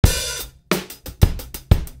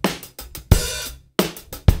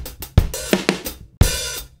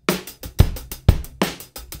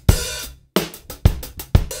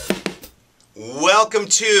Welcome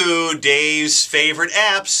to Dave's Favorite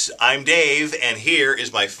Apps. I'm Dave, and here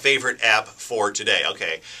is my favorite app for today.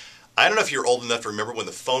 Okay, I don't know if you're old enough to remember when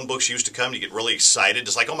the phone books used to come. You get really excited.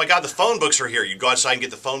 It's like, oh my God, the phone books are here. You go outside and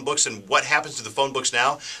get the phone books, and what happens to the phone books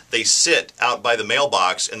now? They sit out by the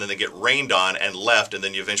mailbox, and then they get rained on and left, and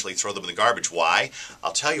then you eventually throw them in the garbage. Why?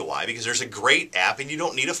 I'll tell you why. Because there's a great app, and you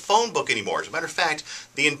don't need a phone book anymore. As a matter of fact,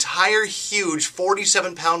 the entire huge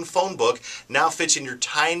 47-pound phone book now fits in your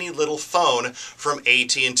tiny little phone from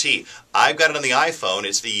AT&T. I've got it on the iPhone.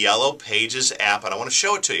 It's the Yellow Pages app, and I want to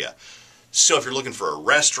show it to you. So if you're looking for a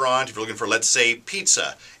restaurant, if you're looking for, let's say,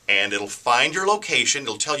 pizza, and it'll find your location,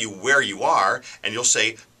 it'll tell you where you are, and you'll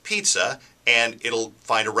say pizza, and it'll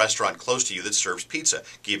find a restaurant close to you that serves pizza.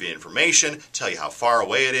 Give you information, tell you how far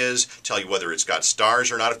away it is, tell you whether it's got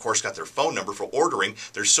stars or not, of course got their phone number for ordering.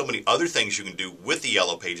 There's so many other things you can do with the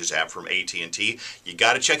Yellow Pages app from AT&T. You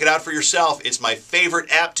got to check it out for yourself. It's my favorite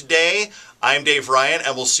app today. I'm Dave Ryan,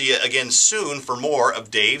 and we'll see you again soon for more of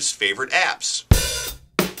Dave's Favorite Apps.